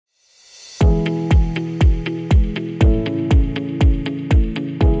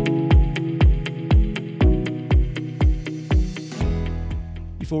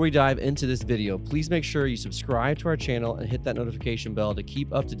Before we dive into this video, please make sure you subscribe to our channel and hit that notification bell to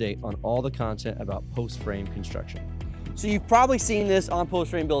keep up to date on all the content about post-frame construction. So you've probably seen this on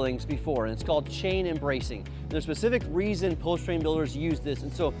post-frame buildings before, and it's called chain and bracing. There's a specific reason post-frame builders use this,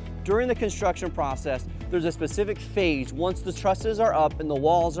 and so during the construction process, there's a specific phase. Once the trusses are up and the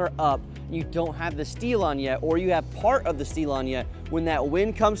walls are up, and you don't have the steel on yet, or you have part of the steel on yet, when that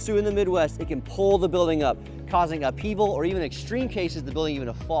wind comes through in the Midwest, it can pull the building up, causing upheaval, or even extreme cases, the building even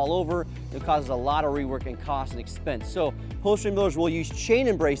to fall over. It causes a lot of rework and cost and expense. So post-frame builders will use chain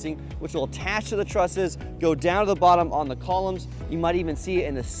and bracing, which will attach to the trusses, go down to the bottom on the columns. You might even see it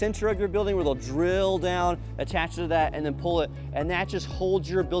in the center of your building where they'll drill down, attach to that, and then pull it. And that just holds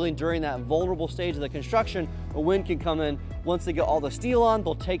your building during that vulnerable stage of the construction where wind can come in. Once they get all the steel on,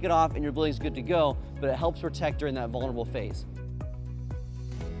 they'll take it off and your building's good to go, but it helps protect during that vulnerable phase.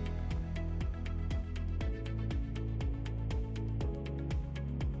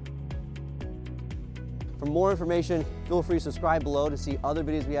 For more information, feel free to subscribe below to see other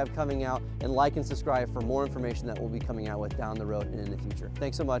videos we have coming out, and like and subscribe for more information that we'll be coming out with down the road and in the future.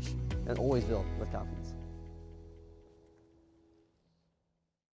 Thanks so much, and always build with confidence.